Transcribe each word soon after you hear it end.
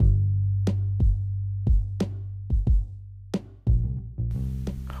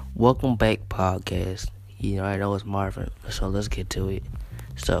Welcome back, podcast. I know it's Marvin, so let's get to it.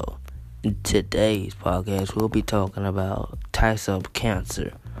 So, in today's podcast, we'll be talking about types of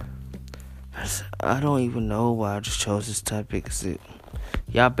cancer. I don't even know why I just chose this topic.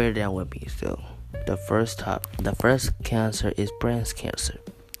 Y'all bear down with me. So, the first cancer is breast cancer.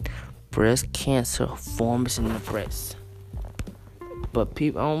 Breast cancer forms in the breast. But I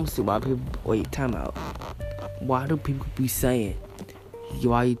don't see why people. Wait, time out. Why do people be saying,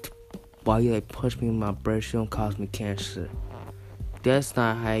 why you punch me in my breast? You don't cause me cancer. That's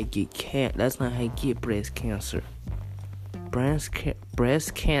not how you get That's not how you get breast cancer. Breast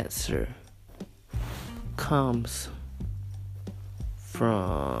cancer comes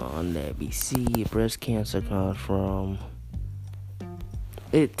from. Let me see. Breast cancer comes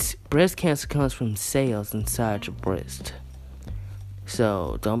from cells inside your breast.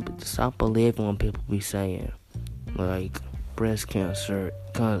 So don't stop believing when people be saying like breast cancer.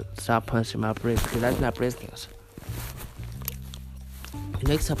 Stop punching my breast, because that's not breast cancer. The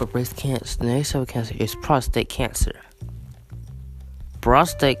next type of cancer is prostate cancer.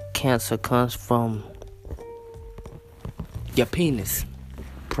 Prostate cancer comes from your penis.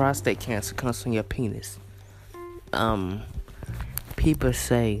 Prostate cancer comes from your penis. People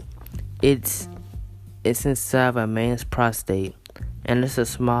say it's inside a man's prostate, and it's a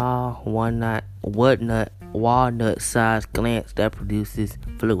small walnut-sized gland that produces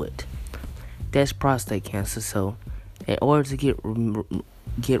fluid. That's prostate cancer. So, in order to get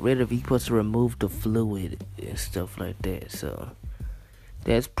rid of it, you're supposed to remove the fluid and stuff like that. So,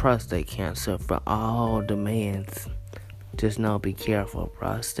 that's prostate cancer for all the mans. Just know, be careful.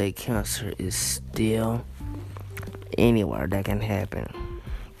 Prostate cancer is still anywhere that can happen.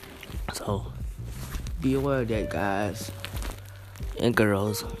 So, be aware of that, guys and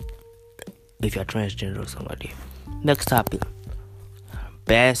girls, if you're transgender or somebody. Next topic: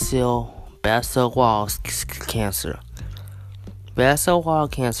 basal wall cancer. Basal wall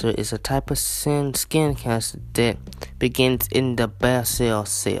cancer is a type of skin cancer that begins in the basal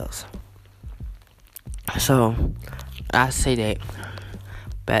cells. So, I say that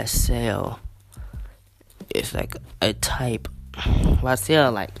basal is like a type.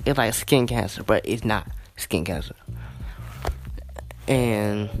 Basal, it's like skin cancer, but it's not skin cancer.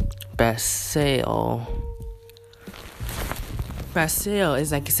 And basal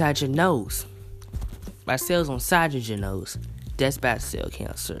is like inside your nose. Basal is on side of your nose. That's basal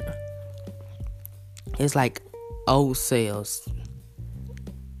cancer. It's like old cells.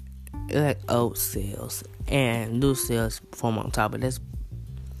 And new cells form on top of that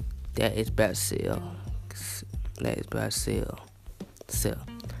is basal. That is basal cell.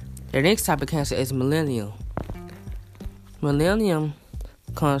 The next type of cancer is millennial. Millennium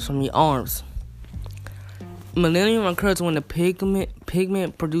comes from your arms. Millennium occurs when the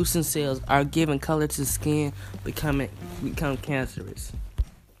pigment producing cells are given color to skin, become cancerous.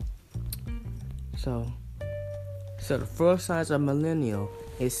 So the first signs of millennial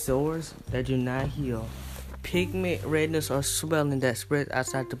is sores that do not heal, pigment redness or swelling that spreads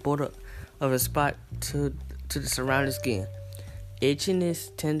outside the border of a spot to the surrounding skin,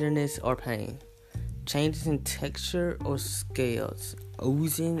 itchiness, tenderness, or pain, changes in texture or scales,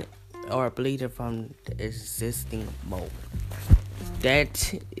 oozing or bleeding from the existing mold.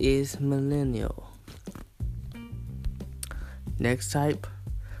 That is millennial. Next type,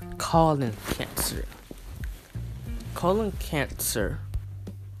 colon cancer. Colon cancer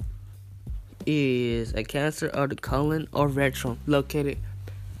is a cancer of the colon or rectum located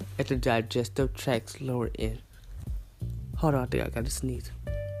at the digestive tract's lower end. Hold on, I think I gotta sneeze.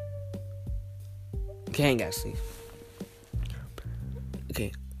 Okay, I ain't gotta sneeze.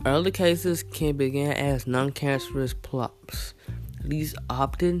 Okay, early cases can begin as non-cancerous polyps. These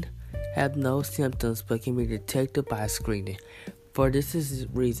often have no symptoms but can be detected by screening. For this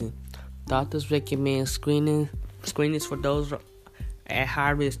reason, doctors recommend screenings for those at high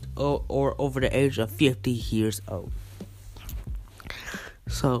risk or over the age of 50 years old.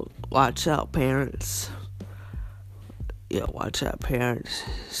 So, watch out, parents. Yeah, watch out,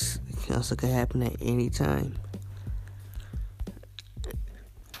 parents. Cancer can happen at any time.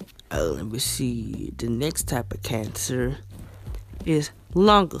 Let me see. The next type of cancer is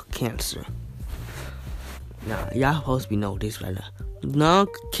lung cancer. Now, y'all supposed to know this right now. Lung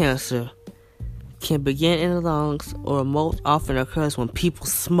cancer can begin in the lungs or most often occurs when people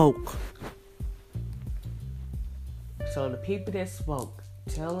smoke. So the people that smoke,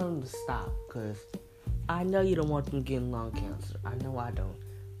 tell them to stop, because I know you don't want them getting lung cancer. I know I don't.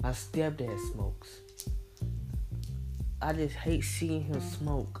 My stepdad smokes. I just hate seeing him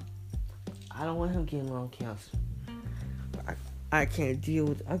smoke. I don't want him getting lung cancer. I can't deal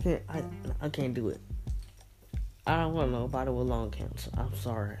with. I can't do it. I don't want nobody with lung cancer. I'm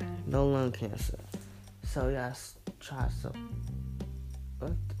sorry, no lung cancer. So y'all try some.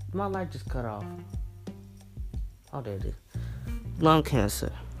 My light just cut off. Oh, there it is. Lung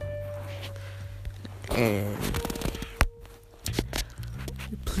cancer. And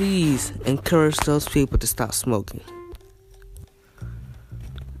please encourage those people to stop smoking.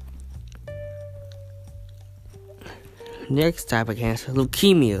 Next type of cancer,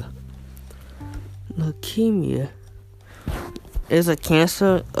 leukemia. Leukemia is a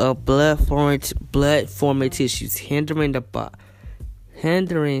cancer of blood-forming tissues, hindering the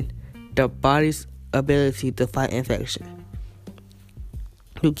body's ability to fight infection.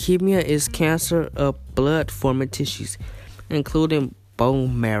 Leukemia is cancer of blood-forming tissues, including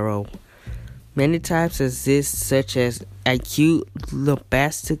bone marrow. Many types exist, such as acute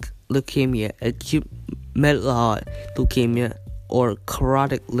lymphoblastic leukemia, acute myeloid leukemia, or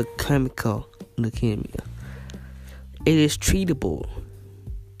chronic leukemic leukemia. It is treatable.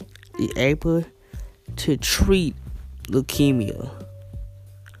 Be able to treat leukemia.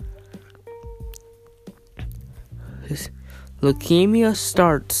 Leukemia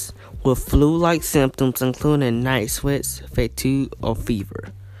starts with flu-like symptoms, including night sweats, fatigue, or fever.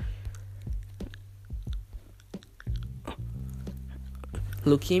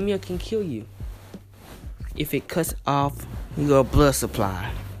 Leukemia can kill you if it cuts off your blood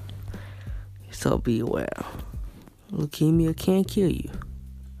supply. So beware. Leukemia can kill you.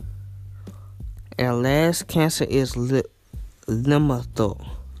 And last cancer is lymphoma.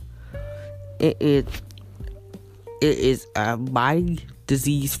 It is a body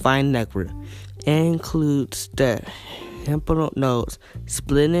disease fighting network. It includes the lymph nodes,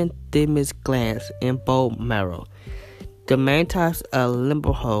 spleen, thymus glands, and bone marrow. The main types of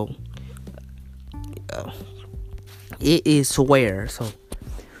lymphoma. It is rare, so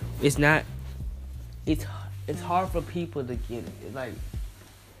it's not. It's hard for people to get it. Like,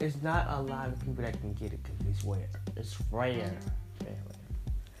 it's not a lot of people that can get it because it's rare. It's rare.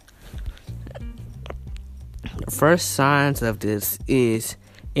 The first signs of this is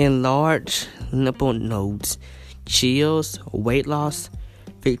enlarged lymph nodes, chills, weight loss,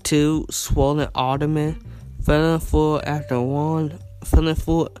 fatigue, swollen abdomen, feeling full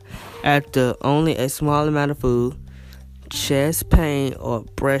after only a small amount of food, chest pain or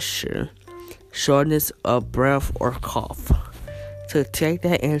pressure, shortness of breath or cough. So take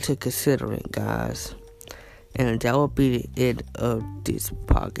that into consideration, guys. And that will be the end of this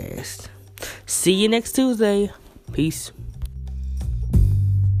podcast. See you next Tuesday. Peace.